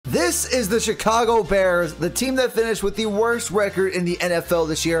This is the Chicago Bears, the team that finished with the worst record in the NFL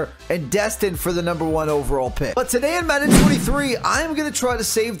this year and destined for the #1 overall pick. But today in Madden 23, I am going to try to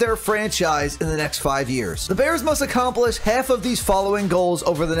save their franchise in the next 5 years. The Bears must accomplish half of these following goals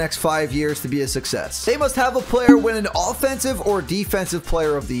over the next 5 years to be a success. They must have a player win an offensive or defensive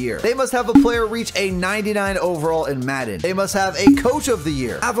player of the year. They must have a player reach a 99 overall in Madden. They must have a coach of the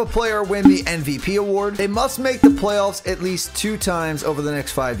year, have a player win the MVP award. They must make the playoffs at least 2 times over the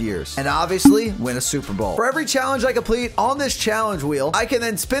next 5 years, and obviously win a Super Bowl. For every challenge I complete on this challenge wheel, I can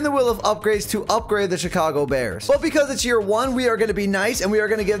then spin the wheel of upgrades to upgrade the Chicago Bears. But because it's year 1, we are going to be nice and we are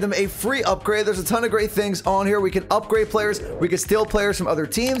going to give them a free upgrade. There's a ton of great things on here. We can upgrade players, we can steal players from other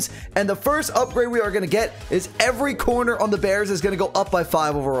teams, and the first upgrade we are going to get is every corner on the Bears is going to go up by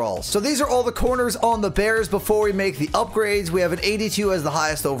 5 overalls. So these are all the corners on the Bears before we make the upgrades. We have an 82 as the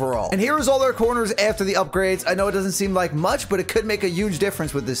highest overall. And here is all their corners after the upgrades. I know it doesn't seem like much, but it could make a huge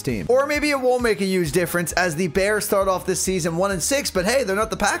difference with this team. Or maybe it won't make a huge difference as the Bears start off this season 1-6, but hey, they're not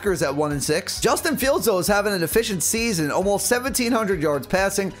the Packers at 1-6. Justin Fields, though, is having an efficient season, almost 1,700 yards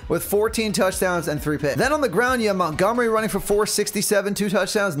passing with 14 touchdowns and 3 picks. Then on the ground, you have Montgomery running for 467, 2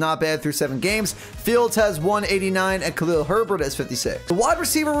 touchdowns, not bad through 7 games. Fields has 189 and Khalil Herbert has 56. The wide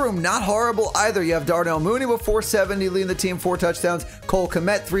receiver room, not horrible either. You have Darnell Mooney with 470 leading the team, 4 touchdowns. Cole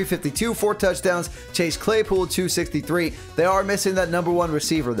Kmet, 352, 4 touchdowns. Chase Claypool, 263. They are missing that #1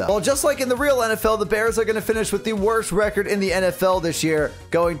 receiver, though. Well, just like in the real NFL, the Bears are going to finish with the worst record in the NFL this year,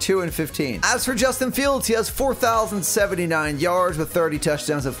 going 2-15. As for Justin Fields, he has 4,079 yards with 30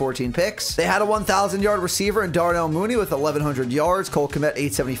 touchdowns and 14 picks. They had a 1,000-yard receiver in Darnell Mooney with 1,100 yards. Cole Kmet,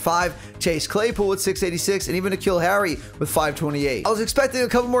 875. Chase Claypool with 686, and even N'Keal Harry with 528. I was expecting a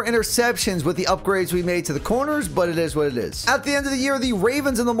couple more interceptions with the upgrades we made to the corners, but it is what it is. At the end of the year, the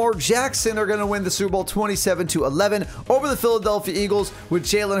Ravens and Lamar Jackson are going to win the Super Bowl 27-11 over the Philadelphia Eagles, with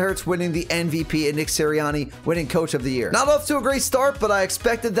Jalen Hurts winning the MVP and Nick Sirianni winning Coach of the Year. Not off to a great start, but I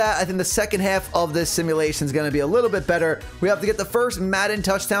expected that. I think the second half of this simulation is going to be a little bit better. We have to get the first Madden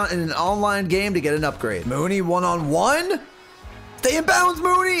touchdown in an online game to get an upgrade. Mooney one-on-one? Stay in bounds,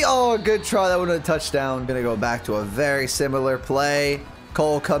 Mooney! Oh, good try. That would have been a touchdown. Gonna go back to a very similar play.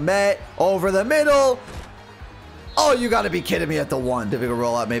 Cole Kmet over the middle. Oh, you got to be kidding me at the 1. Difficult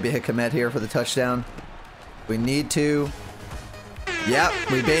rollout. Maybe hit Kmet here for the touchdown. We need to. Yep,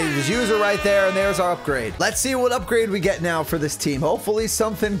 we baited his user right there, and there's our upgrade. Let's see what upgrade we get now for this team. Hopefully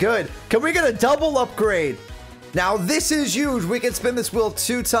something good. Can we get a double upgrade? Now, this is huge. We can spin this wheel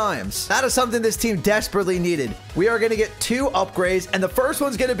 2 times. That is something this team desperately needed. We are going to get 2 upgrades, and the first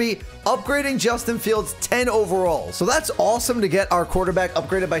one's going to be upgrading Justin Fields 10 overalls. So that's awesome to get our quarterback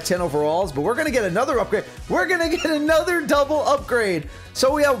upgraded by 10 overalls, but we're going to get another upgrade. We're going to get another double upgrade.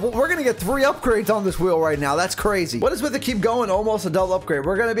 So we're going to get 3 upgrades on this wheel right now. That's crazy. What is with it keep going? Almost a double upgrade.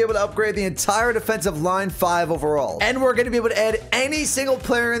 We're going to be able to upgrade the entire defensive line 5 overalls. And we're going to be able to add any single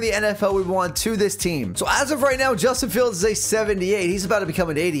player in the NFL we want to this team. So as of right now, Justin Fields is a 78. He's about to become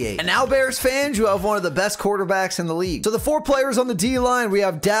an 88. And now, Bears fans, you have one of the best quarterbacks in the league. So the 4 players on the D-line, we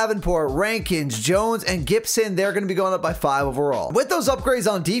have Davenport, Rankins, Jones, and Gibson. They're going to be going up by 5 overall. With those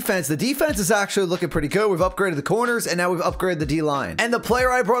upgrades on defense, the defense is actually looking pretty good. We've upgraded the corners, and now we've upgraded the D-line. And the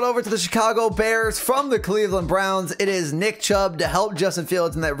player I brought over to the Chicago Bears from the Cleveland Browns, it is Nick Chubb to help Justin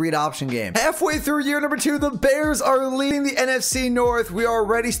Fields in that read option game. Halfway through year number 2, the Bears are leading the NFC North. We are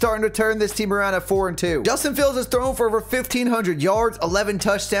already starting to turn this team around at 4-2. Justin Fields has thrown for over 1,500 yards, 11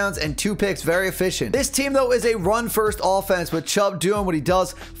 touchdowns, and 2 picks. Very efficient. This team, though, is a run-first offense with Chubb doing what he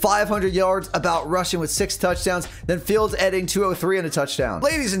does, 500 yards, about rushing with 6 touchdowns, then Fields adding 203 and a touchdown.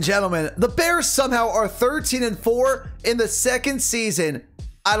 Ladies and gentlemen, the Bears somehow are 13-4 in the 2nd season.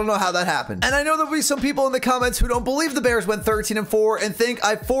 I don't know how that happened. And I know there'll be some people in the comments who don't believe the Bears went 13-4 and think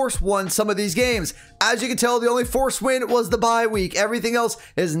I force won some of these games. As you can tell, the only forced win was the bye week. Everything else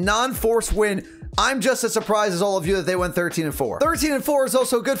is non-forced win. I'm just as surprised as all of you that they went 13-4. 13-4 is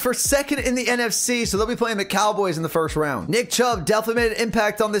also good for 2nd in the NFC, so they'll be playing the Cowboys in the 1st round. Nick Chubb definitely made an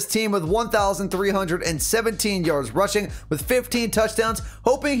impact on this team with 1,317 yards rushing with 15 touchdowns,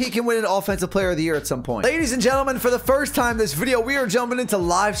 hoping he can win an Offensive Player of the Year at some point. Ladies and gentlemen, for the first time this video, we are jumping into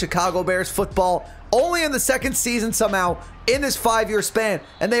live Chicago Bears football. Only in the 2nd season somehow in this 5-year span,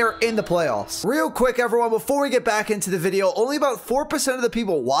 and they are in the playoffs. Real quick, everyone, before we get back into the video, only about 4% of the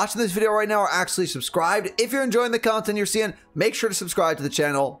people watching this video right now are actually subscribed. If you're enjoying the content you're seeing, make sure to subscribe to the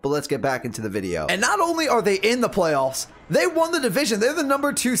channel, but let's get back into the video. And not only are they in the playoffs, they won the division. They're the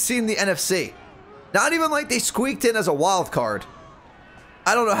 #2 seed in the NFC. Not even like they squeaked in as a wild card.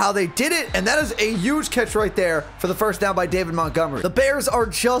 I don't know how they did it, and that is a huge catch right there for the first down by David Montgomery. The Bears are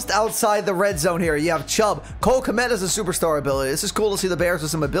just outside the red zone here. You have Chubb. Cole Kmet has a superstar ability. This is cool to see the Bears with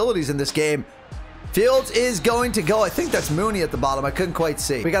some abilities in this game. Fields is going to go. I think that's Mooney at the bottom. I couldn't quite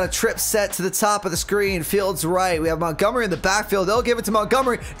see. We got a trip set to the top of the screen. Fields right. We have Montgomery in the backfield. They'll give it to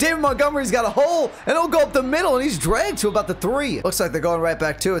Montgomery. David Montgomery's got a hole, and he'll go up the middle, and he's dragged to about the 3. Looks like they're going right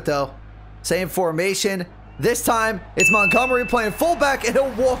back to it, though. Same formation. This time, it's Montgomery playing fullback, and he'll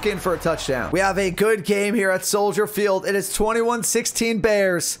walk in for a touchdown. We have a good game here at Soldier Field. It is 21-16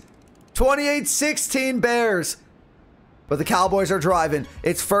 Bears. 28-16 Bears. But the Cowboys are driving.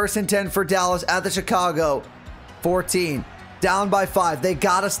 It's 1st and 10 for Dallas at the Chicago 14. Down by 5. They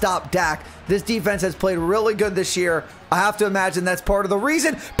got to stop Dak. This defense has played really good this year. I have to imagine that's part of the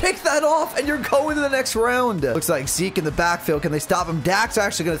reason. Pick that off, and you're going to the next round. Looks like Zeke in the backfield. Can they stop him? Dak's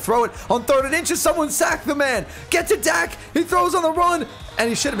actually going to throw it on 3rd and inches. Someone sack the man. Get to Dak. He throws on the run, and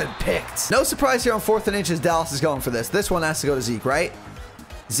he should have been picked. No surprise here on 4th and inches. Dallas is going for this. This one has to go to Zeke, right?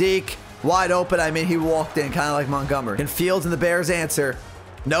 Zeke, wide open. I mean, he walked in kind of like Montgomery. Can Fields and the Bears answer?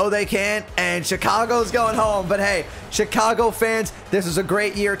 No, they can't, and Chicago's going home. But hey, Chicago fans, this is a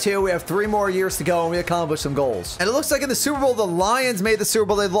great year too. We have 3 more years to go, and we accomplished some goals. And it looks like in the Super Bowl, the Lions made the Super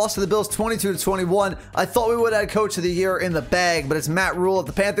Bowl. They lost to the Bills 22-21. I thought we would have had Coach of the Year in the bag, but it's Matt Rule of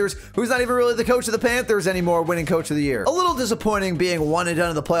the Panthers, who's not even really the coach of the Panthers anymore, winning Coach of the Year. A little disappointing being 1 and done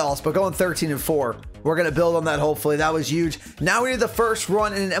in the playoffs, but going 13-4. We're going to build on that, hopefully. That was huge. Now we need the first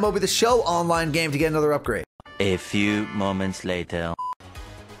run in an MLB The Show online game to get another upgrade. A few moments later.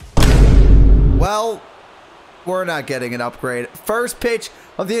 Well, we're not getting an upgrade. First pitch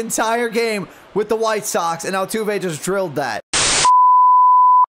of the entire game with the White Sox, and Altuve just drilled that.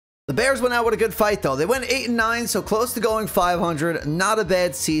 The Bears went out with a good fight, though. They went 8-9, so close to going 500. Not a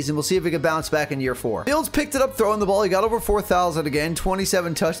bad season. We'll see if we can bounce back in year 4. Fields picked it up throwing the ball. He got over 4,000 again.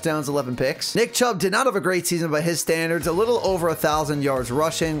 27 touchdowns, 11 picks. Nick Chubb did not have a great season by his standards. A little over 1,000 yards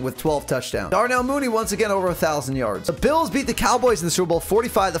rushing with 12 touchdowns. Darnell Mooney once again over 1,000 yards. The Bills beat the Cowboys in the Super Bowl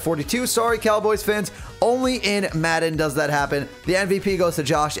 45-42. Sorry, Cowboys fans. Only in Madden does that happen. The MVP goes to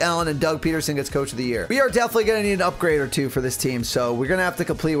Josh Allen, and Doug Peterson gets Coach of the Year. We are definitely going to need an upgrade or 2 for this team, so we're going to have to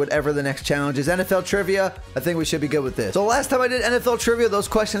complete whatever the next challenge is. NFL trivia, I think we should be good with this. So last time I did NFL trivia, those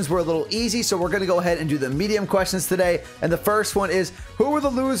questions were a little easy, so we're going to go ahead and do the medium questions today. And the first one is, who were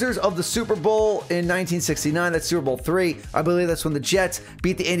the losers of the Super Bowl in 1969? That's Super Bowl 3. I believe that's when the Jets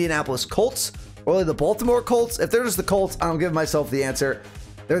beat the Indianapolis Colts, or the Baltimore Colts. If they're just the Colts, I don't give myself the answer.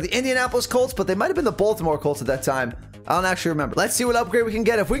 They're the Indianapolis Colts, but they might have been the Baltimore Colts at that time. I don't actually remember. Let's see what upgrade we can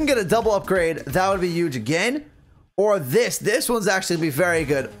get. If we can get a double upgrade, that would be huge again. Or this one's actually going to be very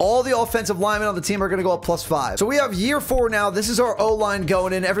good. All the offensive linemen on the team are going to go up +5. So we have year 4 now. This is our O-line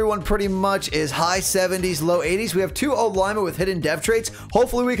going in. Everyone pretty much is high 70s, low 80s. We have 2 O-linemen with hidden dev traits.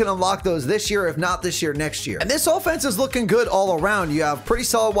 Hopefully we can unlock those this year. If not this year, next year. And this offense is looking good all around. You have pretty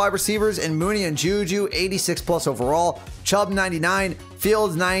solid wide receivers in Mooney and Juju, 86+ overall. Chubb 99,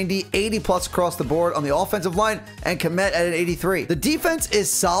 Fields 90, 80+ across the board on the offensive line, and Kmet at an 83. The defense is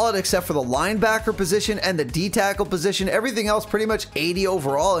solid except for the linebacker position and the D-tackle position. Everything else pretty much 80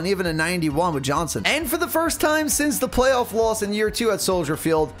 overall, and even a 91 with Johnson. And for the first time since the playoff loss in year 2 at Soldier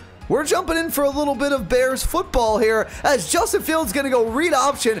Field, we're jumping in for a little bit of Bears football here, as Justin Fields going to go read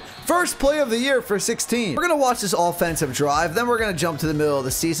option, first play of the year for 16. We're going to watch this offensive drive, then we're going to jump to the middle of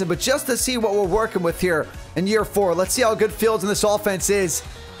the season, but just to see what we're working with here in year 4, let's see how good Fields in this offense is,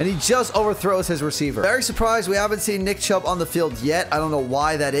 and he just overthrows his receiver. Very surprised we haven't seen Nick Chubb on the field yet. I don't know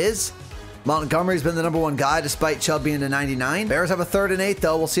why that is. Montgomery's been the #1 guy despite Chubb being a 99. Bears have a 3rd and 8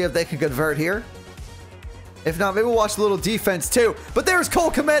 though. We'll see if they can convert here. If not, maybe we'll watch a little defense too. But there's Cole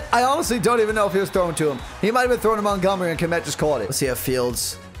Kmet. I honestly don't even know if he was throwing to him. He might have been throwing to Montgomery, and Kmet just caught it. Let's see if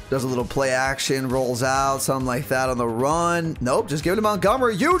Fields does a little play action, rolls out, something like that on the run. Nope, just give it to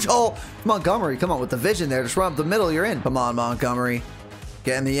Montgomery. Huge hole. Montgomery, come on, with the vision there. Just run up the middle, you're in. Come on, Montgomery.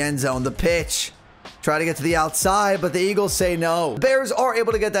 Get in the end zone. The pitch. Try to get to the outside, but the Eagles say no. The Bears are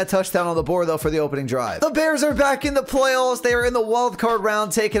able to get that touchdown on the board, though, for the opening drive. The Bears are back in the playoffs. They are in the wild card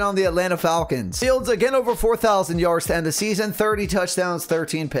round, taking on the Atlanta Falcons. Fields again over 4,000 yards to end the season, 30 touchdowns,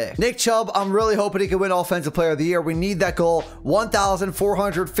 13 picks. Nick Chubb, I'm really hoping he can win Offensive Player of the Year. We need that goal.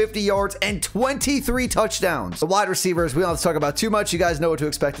 1,450 yards and 23 touchdowns. The wide receivers, we don't have to talk about too much. You guys know what to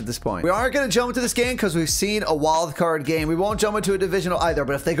expect at this point. We aren't going to jump into this game because we've seen a wild card game. We won't jump into a divisional either,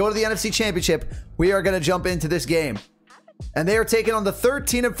 but if they go to the NFC Championship, we are going to jump into this game. And they are taking on the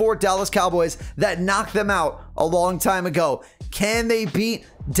 13-4 Dallas Cowboys that knocked them out a long time ago. Can they beat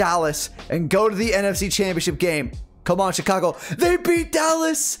Dallas and go to the NFC Championship game? Come on, Chicago. They beat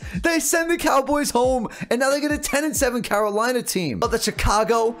Dallas. They send the Cowboys home. And now they get a 10-7 Carolina team. But the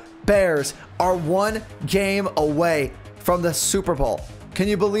Chicago Bears are 1 game away from the Super Bowl. Can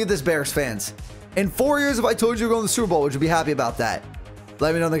you believe this, Bears fans? In 4 years, if I told you to go to the Super Bowl, would you be happy about that?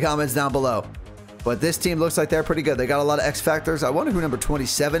 Let me know in the comments down below. But this team looks like they're pretty good. They got a lot of X factors. I wonder who number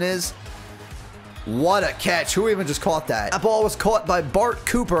 27 is. What a catch. Who even just caught that? That ball was caught by Bart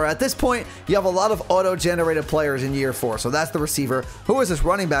Cooper. At this point, you have a lot of auto-generated players in year 4. So that's the receiver. Who is this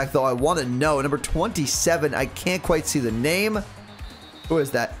running back, though? I want to know. Number 27. I can't quite see the name. Who is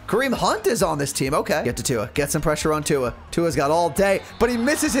that? Kareem Hunt is on this team. Okay. Get to Tua. Get some pressure on Tua. Tua's got all day, but he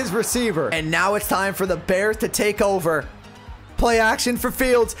misses his receiver. And now it's time for the Bears to take over. Play action for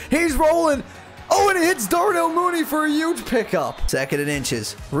Fields. He's rolling. Oh, and it hits Darnell Mooney for a huge pickup. 2nd and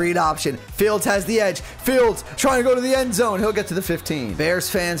inches. Read option. Fields has the edge. Fields trying to go to the end zone. He'll get to the 15. Bears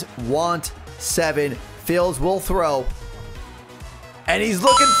fans want 7. Fields will throw. And he's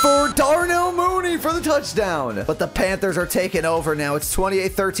looking for Darnell Mooney for the touchdown. But the Panthers are taking over now. It's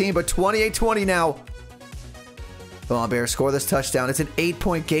 28-13, but 28-20 now. Come on, Bears, score this touchdown. It's an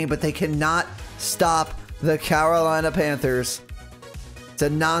 8-point game, but they cannot stop the Carolina Panthers. It's a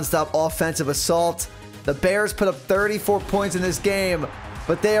nonstop offensive assault. The Bears put up 34 points in this game,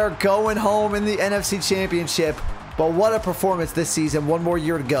 but they are going home in the NFC Championship. But what a performance this season. 1 more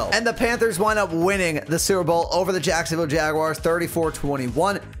year to go. And the Panthers wind up winning the Super Bowl over the Jacksonville Jaguars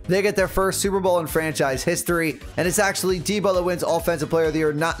 34-21. They get their first Super Bowl in franchise history. And it's actually Debo that wins Offensive Player of the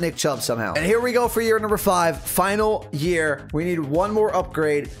Year, not Nick Chubb somehow. And here we go for year number 5. Final year. We need 1 more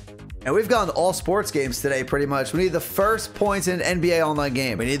upgrade. And we've gone all sports games today, pretty much. We need the first points in an NBA online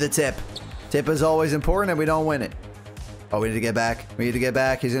game. We need the tip. Tip is always important, and we don't win it. Oh, we need to get back. We need to get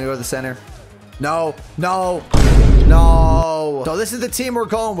back. He's going to go to the center. No. No. No. So this is the team we're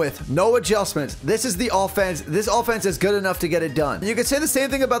going with. No adjustments. This is the offense. This offense is good enough to get it done. You could say the same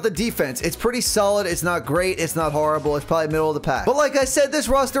thing about the defense. It's pretty solid. It's not great. It's not horrible. It's probably middle of the pack. But like I said, this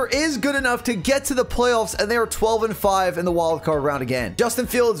roster is good enough to get to the playoffs, and they are 12-5 in the wild card round again. Justin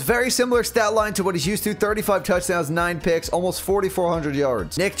Fields, very similar stat line to what he's used to. 35 touchdowns, 9 picks, almost 4,400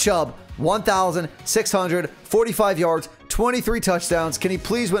 yards. Nick Chubb, 1,645 yards, 23 touchdowns. Can he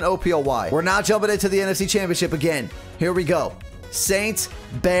please win OPLY? We're not jumping into the NFC Championship again. Here we go. Saints,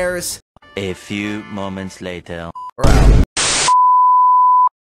 Bears. A few moments later.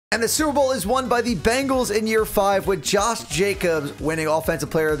 And the Super Bowl is won by the Bengals in year 5 with Josh Jacobs winning Offensive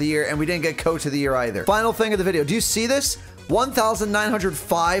Player of the Year, and we didn't get Coach of the Year either. Final thing of the video. Do you see this?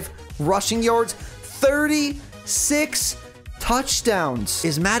 1,905 rushing yards, 36 touchdowns.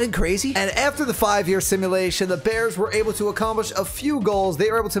 Is Madden crazy? And after the 5-year simulation, the Bears were able to accomplish a few goals. They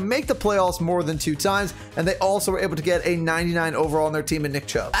were able to make the playoffs more than 2 times, and they also were able to get a 99 overall on their team in Nick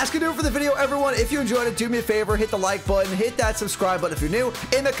Chubb. That's gonna do it for the video, everyone. If you enjoyed it, do me a favor, hit the like button, hit that subscribe button if you're new.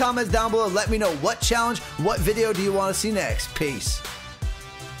 In the comments down below, let me know what challenge, what video do you want to see next. Peace.